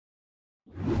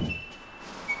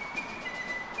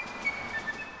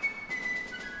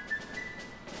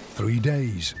3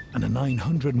 days and a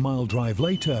 900-mile drive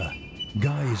later,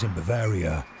 Guy is in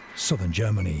Bavaria, southern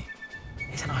Germany.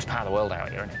 It's a nice part of the world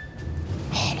out here, isn't it?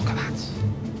 Oh, look at that.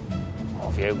 What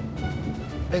a view.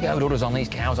 Big old udders on these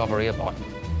cows over here, boy.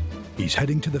 He's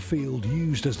heading to the field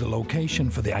used as the location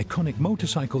for the iconic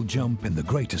motorcycle jump in The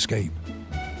Great Escape.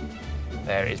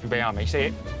 There it is behind me, see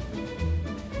it?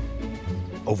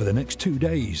 Over the next 2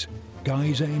 days,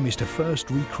 Guy's aim is to first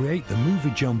recreate the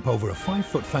movie jump over a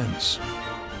 5-foot fence,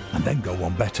 and then go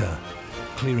one better,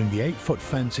 clearing the 8-foot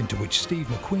fence into which Steve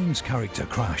McQueen's character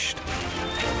crashed.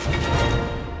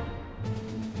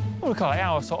 What do we call it?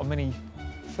 Our sort of mini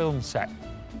film set.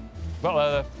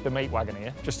 Got the meat wagon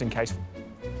here, just in case.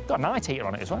 Got a night eater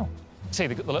on it as well. See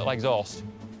the little exhaust?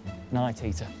 Night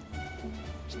eater.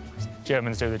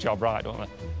 Germans do the job right, don't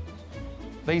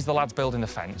they? These are the lads building the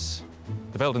fence.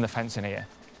 They're building the fence in here.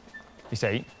 You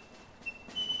see?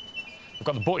 We've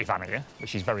got the butty van here,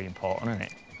 which is very important, isn't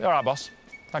it? All right, boss.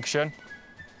 Thanks, schön.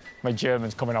 My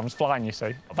German's coming on flying, you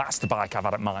see. That's the bike I've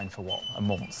had at mine for, what, a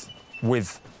month,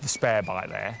 with the spare bike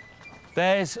there.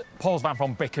 There's Paul's van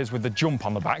from Bickers with the jump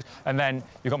on the back, and then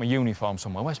you've got my uniform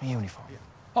somewhere. Where's my uniform?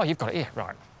 Oh, you've got it here,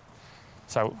 right.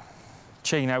 So,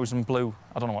 chinos and blue.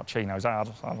 I don't know what chinos are. I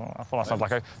don't know. I thought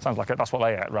that sounds like that's what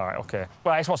they are. Right, OK.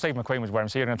 Well, it's what Steve McQueen was wearing,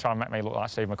 so you're going to try and make me look like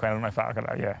Steve McQueen. I don't know if I could,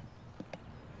 yeah.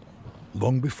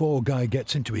 Long before Guy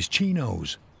gets into his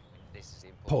chinos,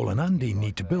 Paul and Andy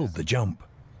need to build the jump.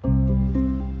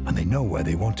 And they know where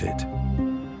they want it.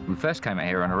 We first came out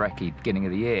here on a recce beginning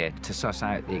of the year to suss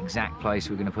out the exact place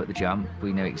we were going to put the jump.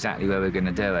 We knew exactly where we were going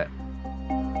to do it.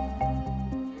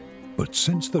 But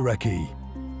since the recce,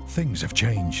 things have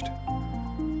changed.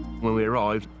 When we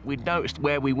arrived, we'd noticed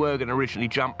where we were going to originally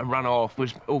jump and run off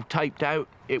was all taped out.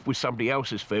 It was somebody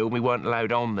else's field. We weren't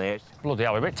allowed on there. Bloody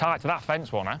hell, we're a bit tight to that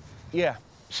fence one, eh? Yeah.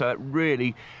 So it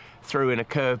really threw in a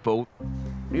curveball.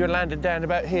 You're landing down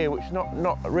about here, which is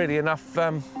not really enough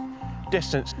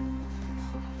distance.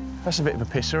 That's a bit of a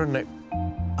pisser, isn't it?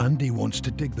 Andy wants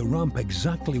to dig the ramp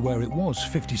exactly where it was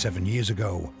 57 years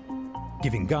ago,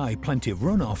 giving Guy plenty of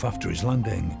runoff after his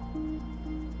landing.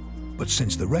 But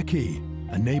since the recce,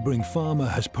 a neighbouring farmer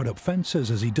has put up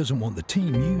fences as he doesn't want the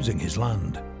team using his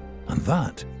land. And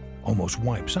that almost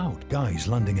wipes out Guy's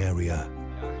landing area.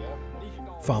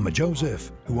 Farmer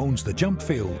Joseph, who owns the jump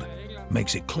field,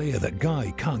 makes it clear that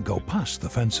Guy can't go past the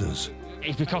fences.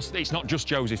 It's because it's not just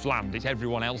Joseph's land, it's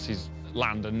everyone else's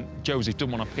land, and Joseph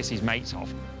doesn't want to piss his mates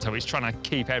off. So he's trying to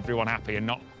keep everyone happy and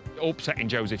not upsetting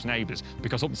Joseph's neighbours,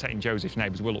 because upsetting Joseph's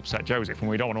neighbours will upset Joseph, and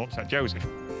we don't want to upset Joseph.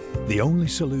 The only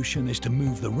solution is to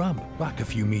move the ramp back a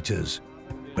few metres.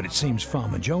 But it seems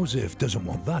Farmer Joseph doesn't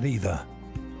want that either.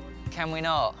 Can we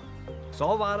not?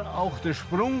 So war auch der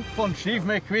Sprung von Steve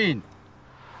McQueen.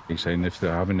 He's saying if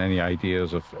they're having any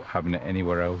ideas of having it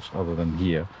anywhere else other than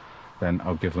here, then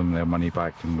I'll give them their money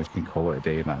back and we can call it a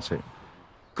day and that's it.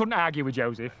 Couldn't argue with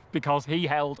Joseph because he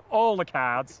held all the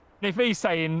cards. If he's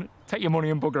saying, take your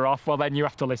money and bugger off, well, then you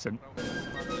have to listen.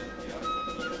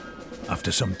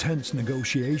 After some tense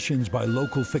negotiations by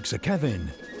local fixer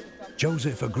Kevin,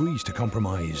 Joseph agrees to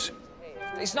compromise.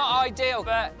 It's not ideal,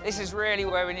 but this is really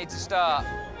where we need to start.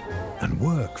 And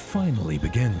work finally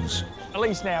begins. At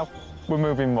least now we're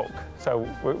moving muck, so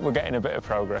we're getting a bit of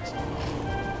progress.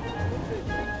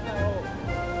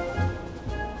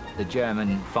 The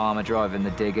German farmer driving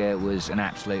the digger was an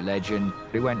absolute legend.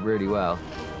 It went really well.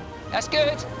 That's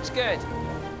good, it's good.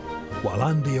 While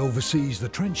Andy oversees the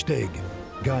trench dig,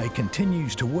 Guy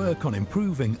continues to work on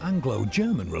improving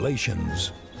Anglo-German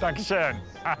relations. Thanks, schön.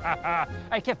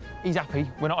 Hey, Kev, he's happy.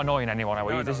 We're not annoying anyone, are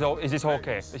we? Is this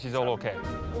OK? This is all OK?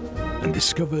 And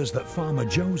discovers that Farmer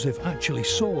Joseph actually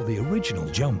saw the original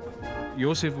jump.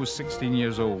 Joseph was 16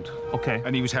 years old. OK.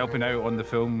 And he was helping out on the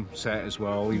film set as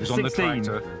well. He was 16. On the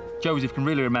tractor. Joseph can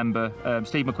really remember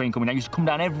Steve McQueen coming down. He used to come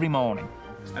down every morning.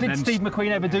 Did Steve McQueen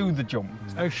ever do the jump?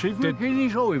 Steve McQueen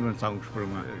is ook iemand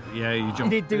aangesprungen. Yeah, he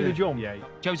jumped. He did do the jump? Yeah.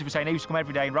 Joseph was saying he used to come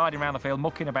every day riding around the field,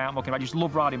 mucking about. Just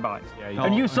loved riding bikes. Yeah,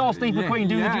 and you saw Steve McQueen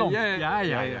do the jump?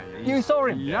 Yeah. You saw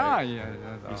him? Yeah.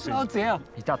 Oh, dear.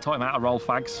 His dad taught him how to roll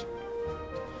fags.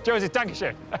 Joseph, thank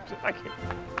you. Thank you.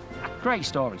 Great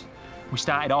stories. We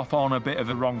started off on a bit of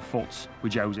a wrong foot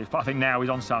with Joseph, but I think now he's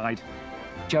on side.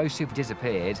 Joseph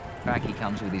disappeared. Back he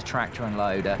comes with his tractor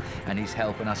unloader and he's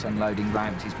helping us unloading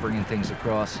ramps. He's bringing things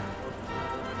across.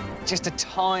 Just a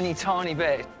tiny, tiny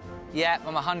bit. Yeah,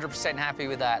 I'm 100% happy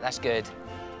with that. That's good.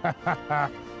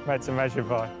 Made to measure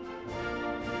by.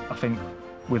 I think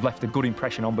we've left a good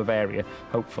impression on Bavaria,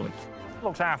 hopefully.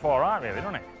 Looks half all right, really,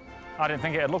 doesn't it? I didn't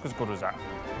think it'd look as good as that.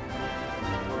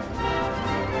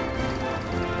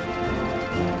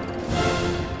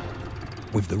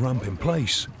 With the ramp in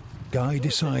place, Guy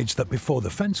decides that before the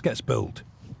fence gets built,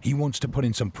 he wants to put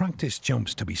in some practice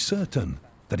jumps to be certain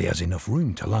that he has enough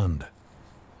room to land.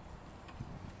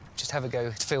 Just have a go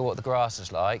to feel what the grass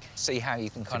is like, see how you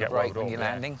can kind of brake when you're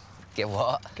landing. Get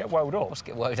what? Get woed up. What's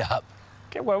get woed up?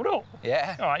 Get woed up?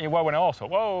 Yeah. All right, you're woeing a horse up.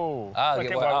 Whoa. Oh,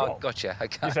 Get woed woed up. up. Gotcha,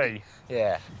 okay. You see?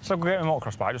 Yeah. So go get a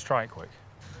motocross bike, just try it quick.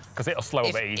 Because it'll slow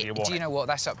a bit easier, won't it? Do you know what?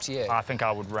 That's up to you. I think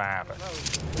I would rather.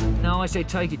 No, I say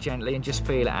take it gently and just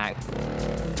feel it out.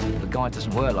 The guy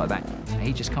doesn't work like that.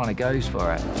 He just kind of goes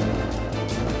for it.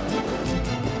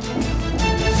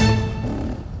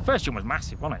 First jump was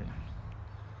massive, wasn't it?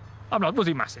 I'm not, was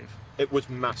it massive? It was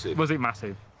massive. Was it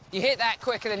massive? You hit that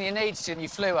quicker than you needed to and you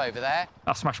flew over there.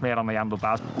 I smashed my head on the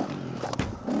handlebars.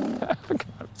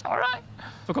 It's all right.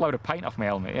 Took a load of paint off my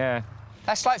helmet, yeah.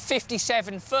 That's like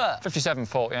 57 foot. 57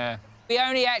 foot, yeah. We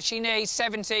only actually need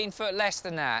 17 foot less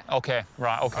than that. OK,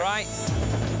 right, OK. All right?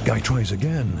 Guy tries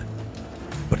again,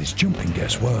 but his jumping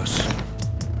gets worse.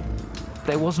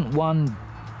 There wasn't one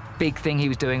big thing he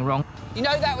was doing wrong. You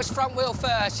know that was front wheel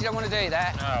first, you don't want to do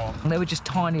that. No. There were just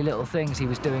tiny little things he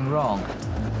was doing wrong.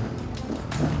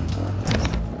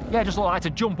 Yeah, just like to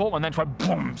jump up and then try,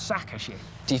 boom, sack of shit.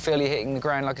 Do you feel you're hitting the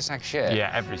ground like a sack of shit?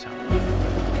 Yeah, every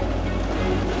time.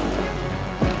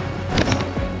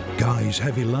 Guy's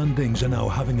heavy landings are now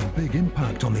having a big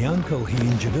impact on the ankle he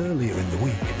injured earlier in the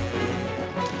week.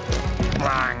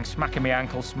 Bang, smacking my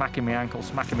ankles, smacking my ankles,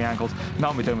 smacking my ankles.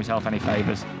 Not me doing myself any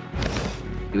favours.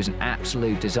 It was an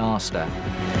absolute disaster.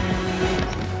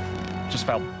 Just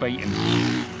felt beaten.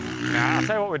 Nah, I'll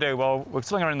tell you what we do. Well, we'll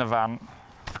sling her in the van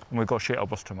and we'll go shit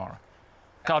bus tomorrow.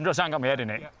 I just ain't got my head in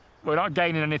it. Yeah. We're not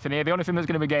gaining anything here. The only thing that's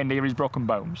going to be gained here is broken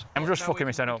bones. I'm just fucking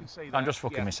myself up. I'm just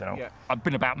fucking myself up. I've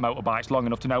been about motorbikes long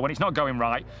enough to know when it's not going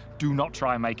right, do not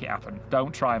try and make it happen.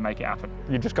 Don't try and make it happen.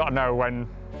 You just got to know when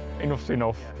enough's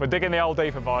enough. We're digging the old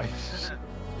deeper, boys.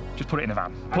 Just put it in the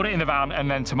van. Put it in the van and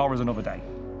then tomorrow's another day.